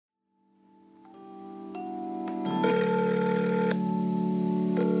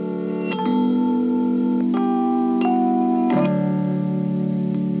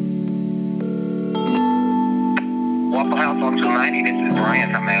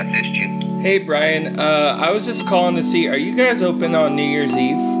Brian. How may I assist you? Hey, Brian. I was just calling to see, are you guys open on New Year's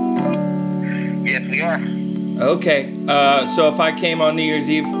Eve? Yes, we are. Okay. So if I came on New Year's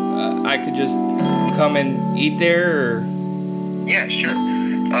Eve, I could just come and eat there, or? Yeah, sure.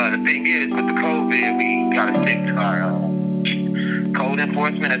 The thing is, with the COVID, we gotta stick to our code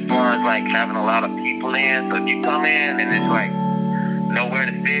enforcement as far as like having a lot of people in. So if you come in and it's like nowhere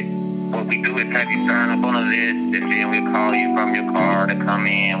to sit, what we do is have you sign up on a list, and then we'll call you from your car to come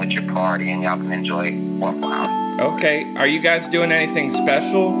in with your party, and y'all can enjoy Waffle House. Okay. Are you guys doing anything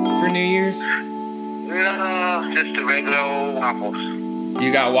special for New Year's? No, just the regular old waffles.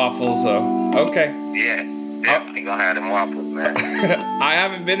 You got waffles, though. Okay. Yeah, definitely gonna have them waffles, man. I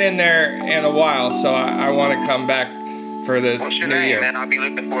haven't been in there in a while, so I want to come back for the What's your New name, Year. man? I'll be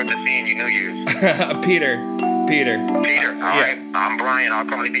looking forward to seeing you New Year's. Peter. Peter, all right. I'm Brian. I'll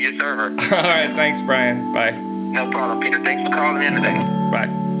probably be your server. All right, thanks, Brian. Bye. No problem, Peter. Thanks for calling in today. Bye.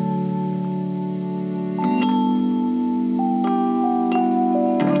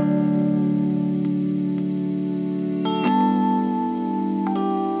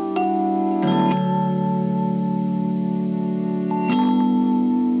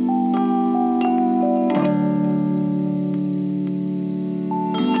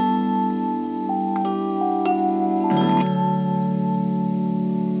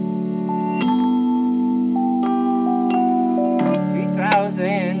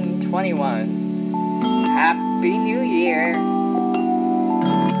 2021. Happy New Year.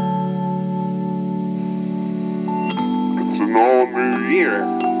 It's an all new year.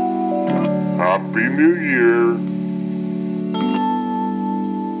 Happy New Year.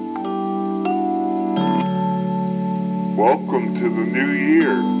 Welcome to the new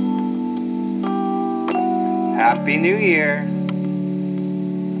year. Happy New Year.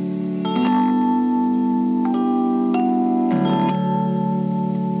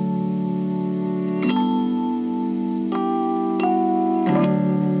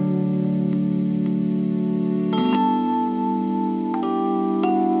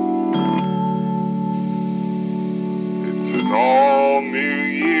 All new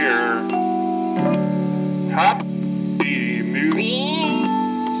year. Happy New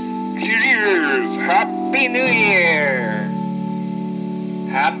Year's. Happy New Year.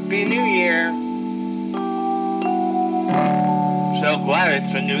 Happy New Year. So glad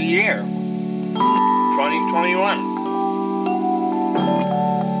it's a new year. 2021.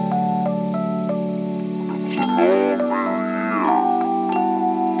 It's an all new year.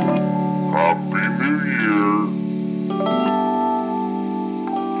 Happy New Year.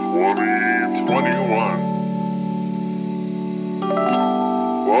 2021.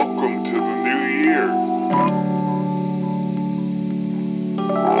 Welcome to the new year.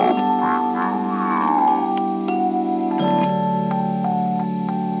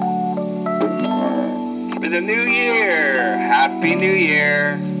 For the new year. Happy New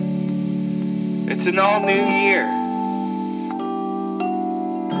Year. It's an all new year.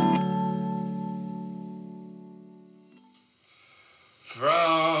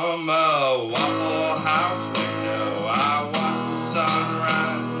 From a Waffle House window, I watch the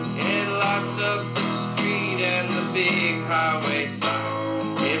sunrise. It lights up the street and the big highway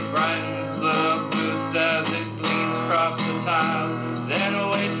signs. It brightens the booths as it gleams across the tiles. Then a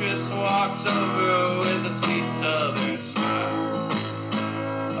waitress walks over with a sweet southern smile.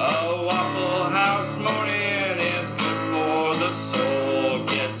 A Waffle House morning is good for the soul.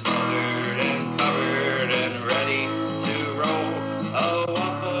 Gets smothered and covered and ready to roll. A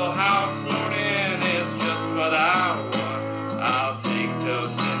Waffle House morning is just what I want. I'll take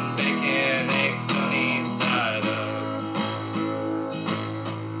toast and bacon, eggs sunny side up.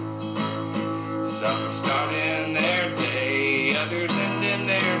 Some are starting their day, others ending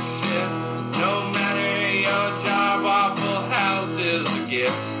their shift. No matter your job, Waffle House is a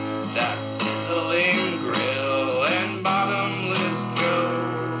gift. That sizzling grill and bottomless Joe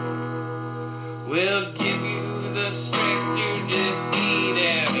will give you the strength to defeat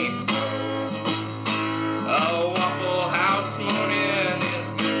any foe. A Waffle House morning is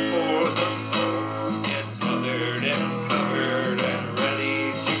good for the foe. Get smothered and covered and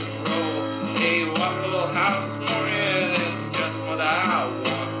ready to roll. A Waffle House morning is just what I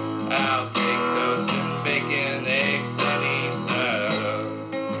want. I'll take toast and bacon, eggs, sunny side up.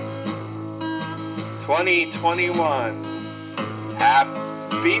 2021.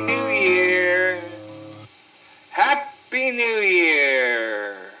 Happy New Year. Happy New Year.